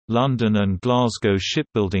London and Glasgow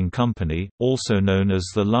Shipbuilding Company, also known as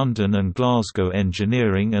the London and Glasgow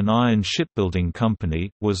Engineering and Iron Shipbuilding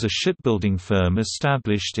Company, was a shipbuilding firm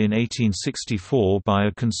established in 1864 by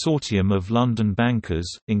a consortium of London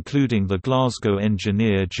bankers, including the Glasgow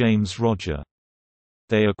engineer James Rodger.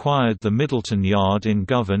 They acquired the Middleton Yard in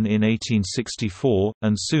Govan in 1864,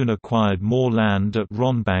 and soon acquired more land at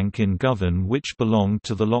Ronbank in Govan which belonged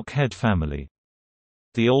to the Lockhead family.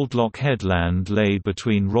 The old Lockhead land lay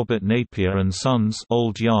between Robert Napier and Sons'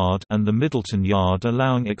 Old Yard and the Middleton Yard,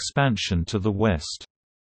 allowing expansion to the west.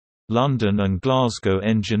 London and Glasgow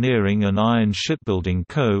Engineering and Iron Shipbuilding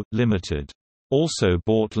Co., Limited, also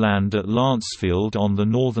bought land at Lancefield on the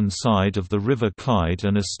northern side of the River Clyde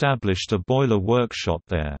and established a boiler workshop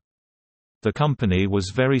there. The company was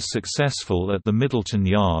very successful at the Middleton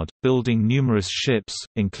Yard, building numerous ships,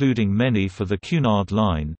 including many for the Cunard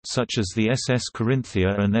Line, such as the SS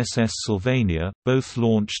Corinthia and SS Sylvania, both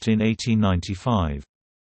launched in 1895.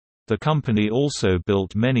 The company also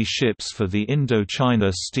built many ships for the Indo-China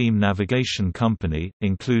Steam Navigation Company,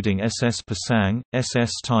 including SS Pasang,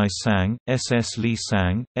 SS Tai Sang, SS Li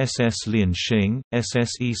Sang, SS Lian Xing,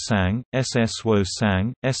 SS Yi Sang, SS Wo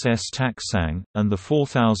Sang, SS Tak Sang, and the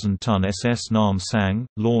 4,000-ton SS Nam Sang,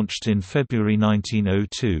 launched in February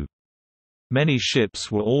 1902. Many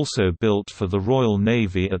ships were also built for the Royal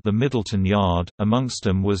Navy at the Middleton Yard, amongst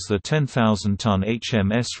them was the 10,000-ton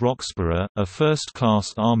HMS Roxburgh, a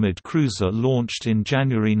first-class armoured cruiser launched in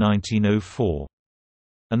January 1904.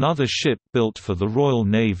 Another ship built for the Royal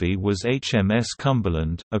Navy was HMS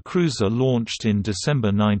Cumberland, a cruiser launched in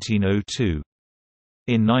December 1902.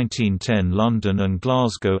 In 1910 London and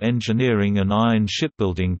Glasgow Engineering and Iron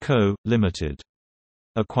Shipbuilding Co., Limited,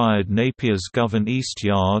 acquired Napier's Govan East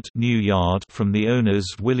Yard, New Yard from the owners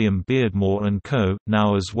William Beardmore and Co.,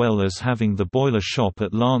 now as well as having the boiler shop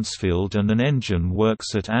at Lancefield and an engine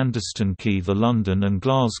works at Anderston Quay. The London and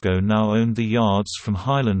Glasgow now owned the yards from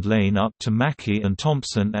Highland Lane up to Mackey and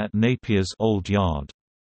Thompson at Napier's Old Yard.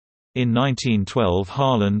 In 1912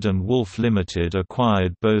 Harland and Wolff Limited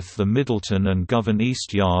acquired both the Middleton and Govan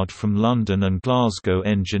East Yard from London and Glasgow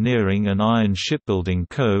Engineering and Iron Shipbuilding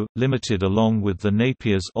Co., Limited along with the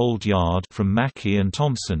Napier's Old Yard from Mackey and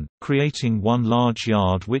Thompson, creating one large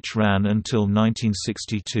yard which ran until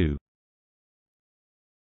 1962.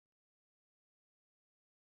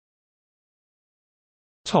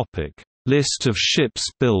 List of ships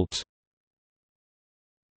built.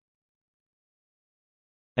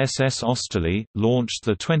 SS Osterley, launched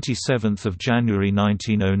 27 January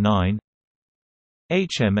 1909.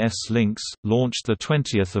 HMS Lynx, launched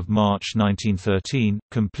 20 March 1913,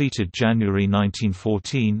 completed January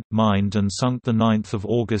 1914, mined and sunk 9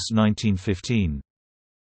 August 1915.